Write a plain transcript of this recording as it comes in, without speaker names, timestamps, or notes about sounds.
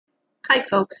Hi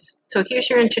folks, so here's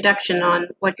your introduction on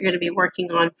what you're going to be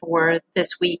working on for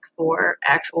this week for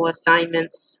actual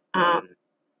assignments.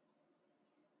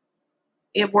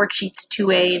 You have worksheets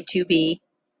 2A and 2B,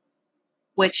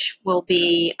 which will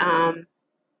be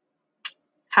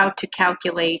how to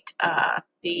calculate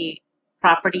the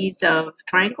properties of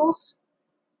triangles,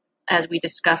 as we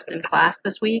discussed in class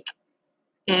this week,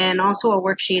 and also a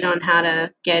worksheet on how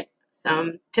to get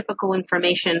some typical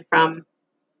information from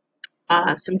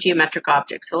some geometric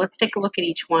objects. So let's take a look at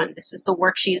each one. This is the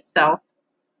worksheet itself.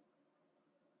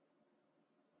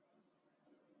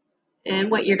 And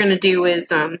what you're going to do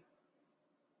is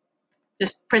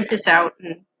just print this out,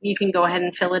 and you can go ahead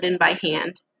and fill it in by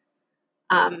hand.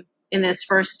 In this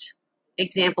first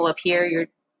example up here, you're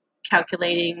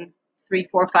calculating 3,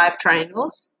 4, 5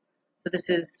 triangles. So this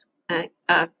is a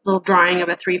little drawing of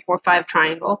a 3, 4, 5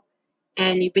 triangle.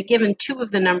 And you've been given 2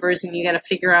 of the numbers, and you got to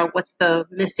figure out what's the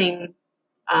missing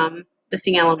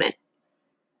element.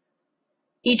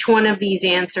 Each one of these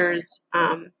answers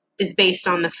is based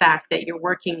on the fact that you're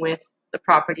working with the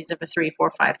properties of a 3, 4,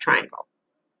 5 triangle.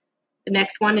 The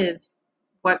next one is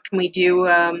what can we do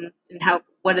and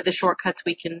what are the shortcuts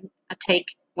we can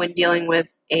take when dealing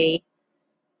with a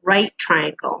right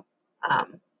triangle.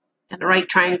 And a right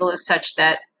triangle is such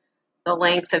that the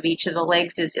length of each of the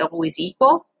legs is always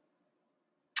equal,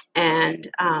 and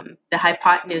the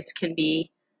hypotenuse can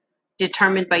be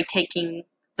determined by taking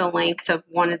the length of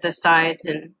one of the sides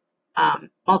and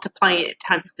multiplying it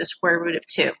times the square root of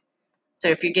 2. So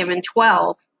if you're given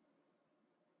 12,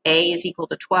 A is equal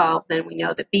to 12, then we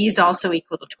know that B is also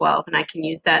equal to 12, and I can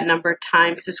use that number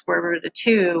times the square root of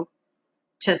 2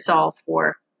 to solve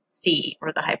for C,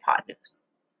 or the hypotenuse.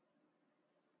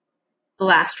 The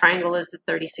last triangle is the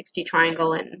 30-60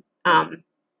 triangle, and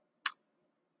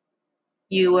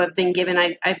you have been given,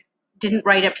 I didn't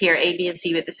write up here A, B, and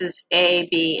C, but this is A,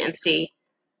 B, and C,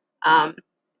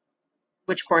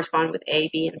 which correspond with A,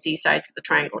 B, and C sides of the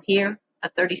triangle here. A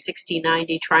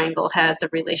 30-60-90 triangle has a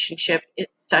relationship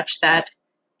such that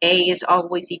A is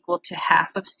always equal to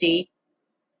half of C,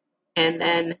 and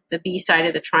then the B side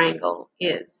of the triangle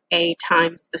is A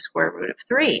times the square root of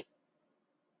 3.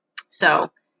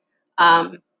 So,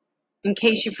 in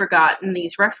case you've forgotten,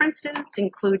 these references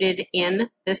included in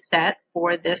this set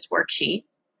for this worksheet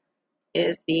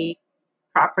is the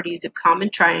properties of common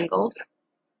triangles,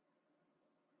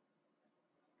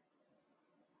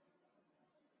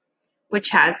 which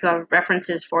has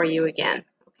references for you again.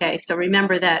 Okay, so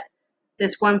remember that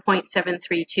this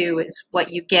 1.732 is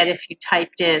what you get if you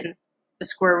typed in the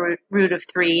square root of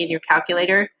 3 in your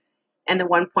calculator, and the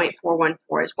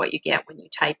 1.414 is what you get when you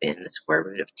type in the square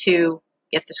root of 2,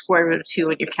 get the square root of 2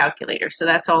 in your calculator. So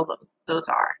that's all those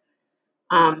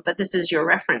are. But this is your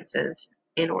references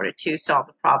in order to solve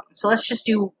the problem. So let's just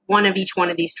do one of each one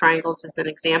of these triangles as an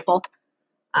example.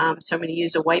 So I'm going to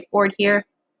use a whiteboard here.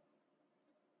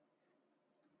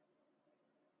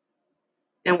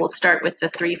 And we'll start with the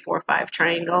 3, 4, 5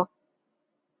 triangle.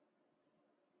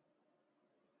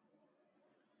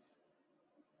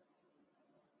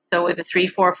 So with a 3,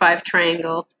 4, 5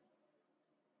 triangle,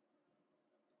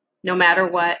 no matter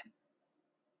what,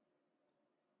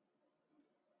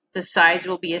 the sides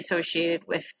will be associated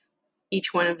with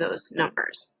each one of those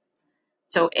numbers.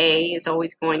 So A is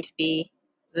always going to be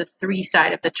the 3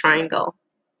 side of the triangle.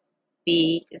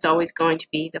 B is always going to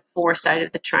be the 4 side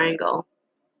of the triangle.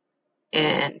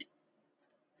 And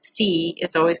C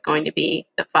is always going to be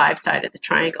the 5 side of the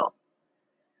triangle.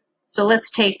 So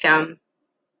let's take an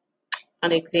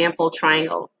example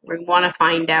triangle. We want to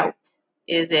find out,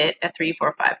 is it a 3,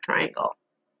 4, 5 triangle?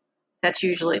 That's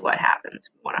usually what happens.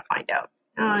 We want to find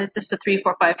out, is this a 3,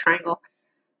 4, 5 triangle?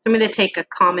 So I'm going to take a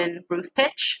common roof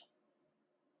pitch,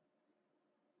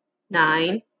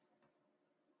 9,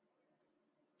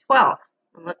 12.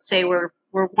 And let's say we're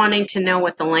wanting to know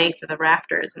what the length of the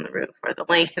rafter is in the roof, or the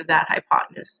length of that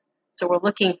hypotenuse. So we're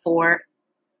looking for,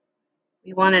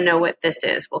 we want to know what this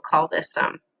is. We'll call this,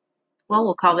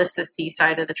 we'll call this the C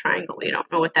side of the triangle. We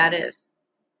don't know what that is.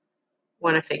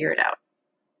 We want to figure it out.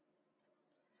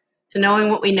 So knowing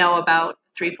what we know about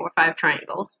 3, 4, 5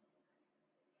 triangles,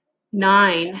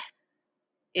 9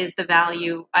 is the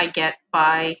value I get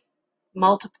by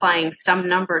multiplying some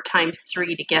number times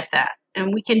 3 to get that.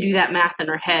 And we can do that math in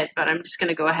our head, but I'm just going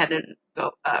to go ahead and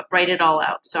write it all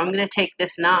out. So I'm going to take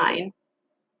this 9,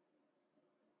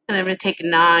 and I'm going to take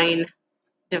 9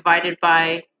 divided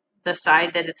by the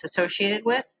side that it's associated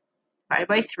with, divided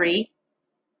by 3.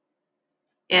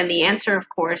 And the answer, of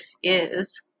course,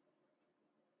 is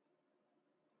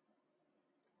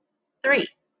 3.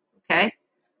 Okay?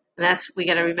 And we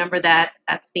got to remember that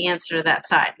that's the answer to that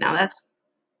side. Now, that's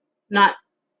not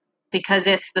because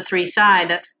it's the 3 side,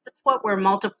 that's what we're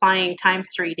multiplying times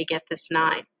 3 to get this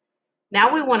 9.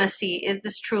 Now we want to see, is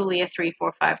this truly a 3,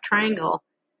 4, 5 triangle?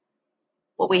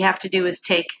 What we have to do is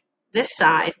take this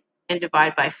side and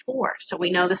divide by 4. So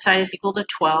we know this side is equal to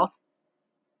 12.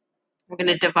 We're going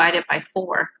to divide it by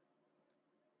 4.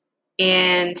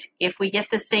 And if we get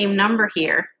the same number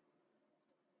here,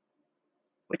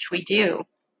 which we do,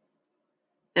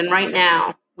 then right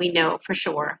now we know for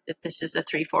sure that this is a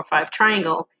 3, 4, 5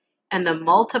 triangle, and the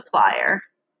multiplier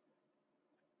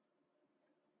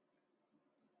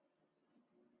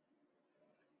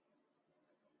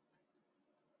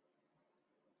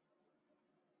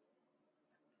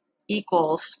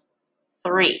equals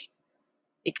 3,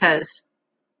 because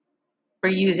we're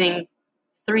using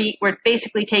 3, we're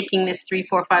basically taking this 3,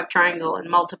 4, 5 triangle and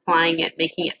multiplying it,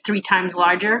 making it 3 times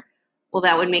larger. Well,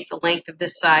 that would make the length of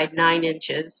this side 9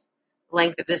 inches, the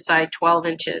length of this side 12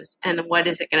 inches. And what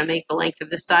is it going to make the length of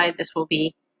this side? This will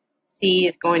be, C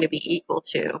is going to be equal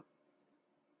to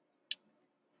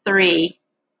 3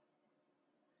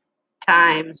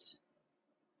 times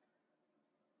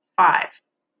 5.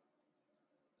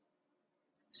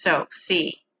 So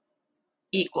C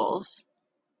equals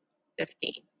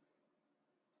 15.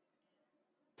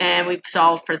 And we've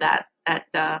solved for that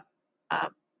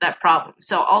problem.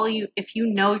 So if you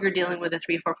know you're dealing with a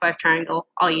 3, 4, 5 triangle,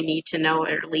 all you need to know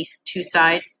are at least 2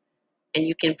 sides, and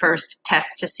you can first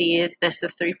test to see, is this a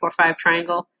 3, 4, 5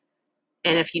 triangle?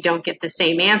 And if you don't get the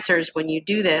same answers when you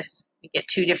do this, you get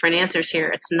 2 different answers here,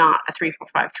 it's not a 3, 4,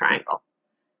 5 triangle.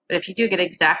 But if you do get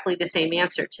exactly the same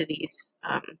answer to these,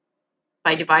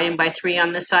 by dividing by 3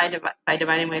 on this side, by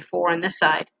dividing by 4 on this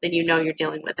side, then you know you're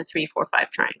dealing with a 3, 4,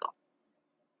 5 triangle.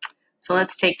 So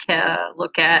let's take a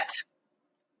look at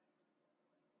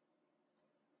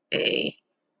a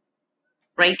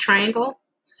right triangle.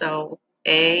 So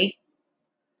A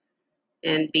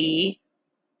and B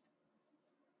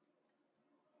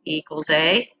equals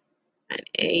A, and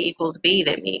A equals B.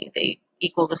 They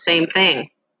equal the same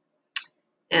thing.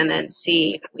 And then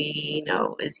C, we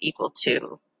know, is equal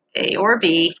to A or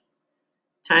B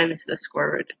times the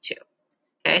square root of 2.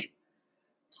 Okay?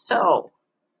 So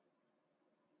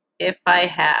if I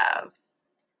have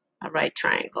a right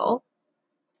triangle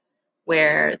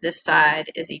where this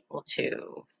side is equal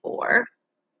to 4,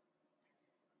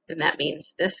 then that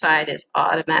means this side is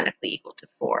automatically equal to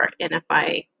 4. And if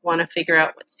I want to figure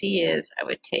out what C is, I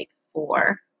would take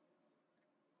 4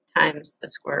 times the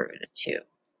square root of 2.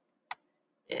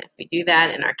 And if we do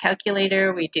that in our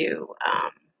calculator, we do,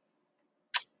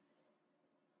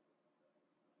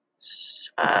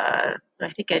 I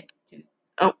think I'd do,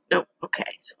 oh, no, okay,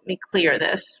 so let me clear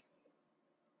this.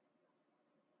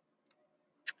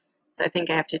 So I think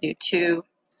I have to do 2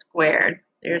 squared.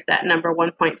 There's that number,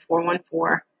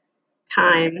 1.414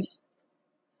 times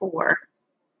 4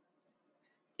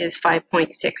 is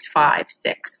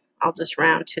 5.656. I'll just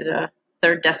round to the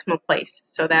 3rd decimal place.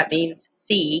 So that means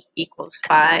C equals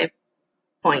 5.657.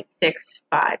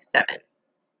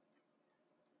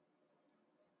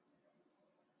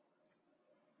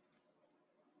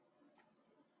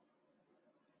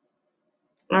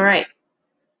 All right.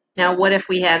 Now, what if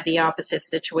we had the opposite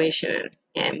situation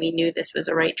and we knew this was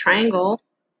a right triangle,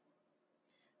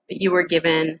 but you were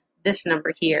given this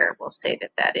number here? We'll say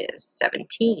that that is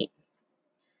 17.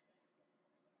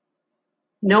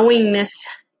 Knowing this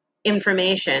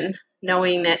information,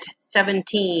 knowing that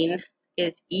 17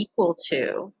 is equal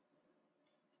to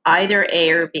either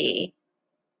A or B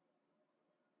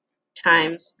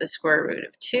times the square root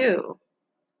of 2,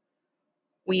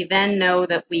 we then know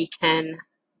that we can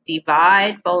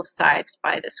divide both sides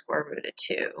by the square root of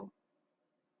 2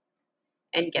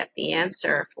 and get the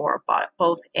answer for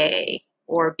both A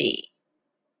or B.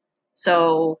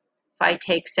 So if I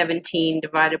take 17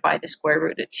 divided by the square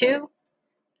root of 2,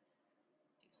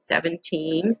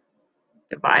 17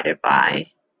 divided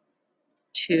by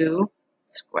 2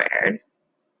 squared,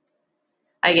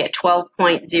 I get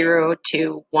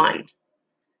 12.021.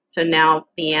 So now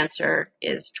the answer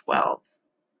is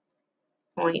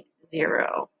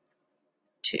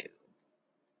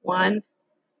 12.021,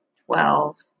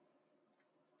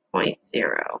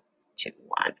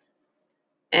 12.021.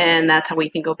 And that's how we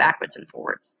can go backwards and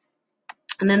forwards.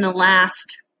 And then the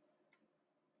last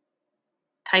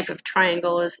type of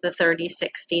triangle is the 30,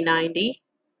 60, 90.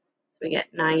 So we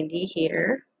get 90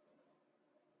 here.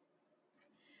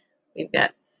 We've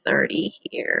got 30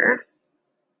 here.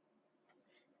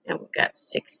 And we've got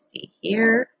 60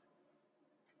 here.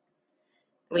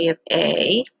 We have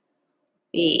A,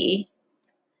 B,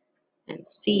 and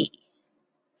C.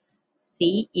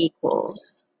 C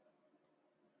equals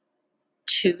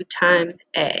 2 times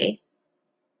A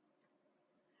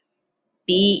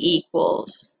B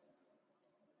equals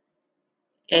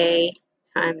A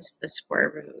times the square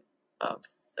root of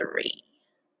 3.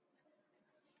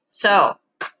 So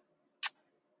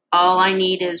all I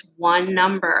need is one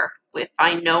number. If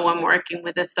I know I'm working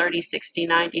with a 30, 60,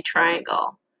 90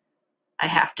 triangle, I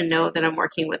have to know that I'm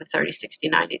working with a 30, 60,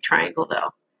 90 triangle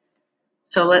though.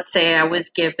 So let's say I was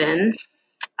given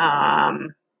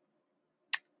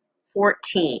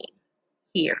 14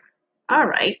 here. All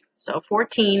right, so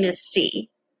 14 is C.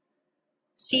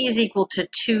 C is equal to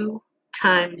 2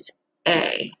 times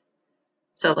A.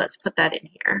 So let's put that in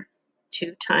here,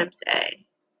 2 times A.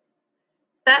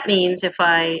 That means if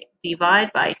I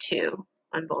divide by 2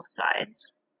 on both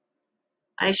sides,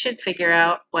 I should figure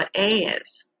out what A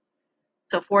is.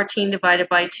 So 14 divided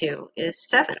by 2 is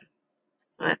 7.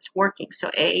 So that's working.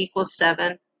 So A equals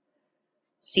 7,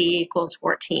 C equals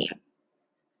 14.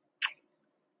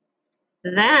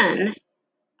 Then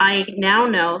I now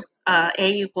know A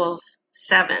equals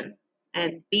 7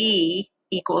 and B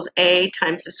equals A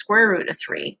times the square root of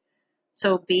 3.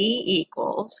 So B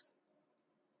equals,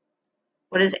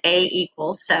 what is A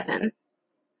equals? 7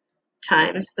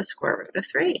 times the square root of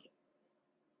 3.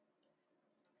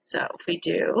 So if we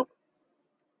do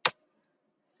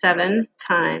 7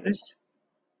 times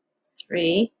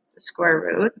 3, the square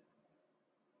root,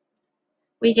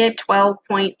 we get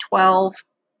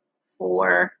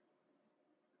 12.1244.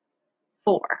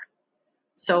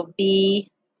 So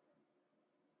B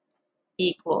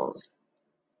equals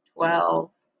 12.4,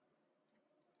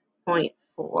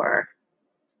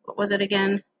 what was it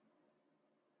again?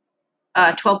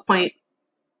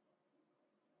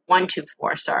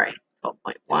 12.124, sorry.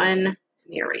 12.1, let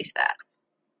me erase that.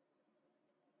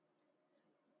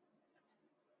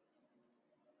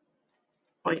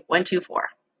 0.124.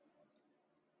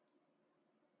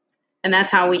 And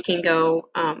that's how we can go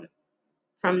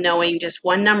from knowing just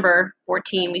one number,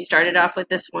 14, we started off with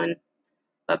this one,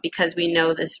 but because we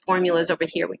know this formula is over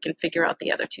here, we can figure out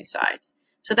the other two sides.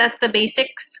 So that's the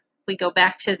basics. We go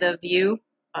back to the view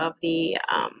of the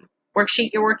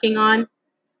worksheet you're working on.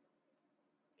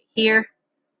 Here,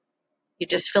 you're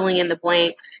just filling in the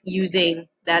blanks using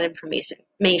that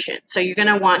information. So you're going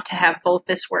to want to have both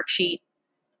this worksheet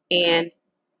and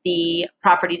the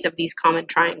properties of these common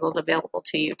triangles available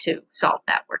to you to solve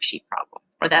that worksheet problem,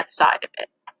 or that side of it.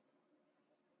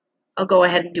 I'll go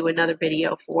ahead and do another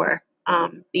video for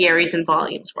the areas and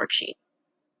volumes worksheet.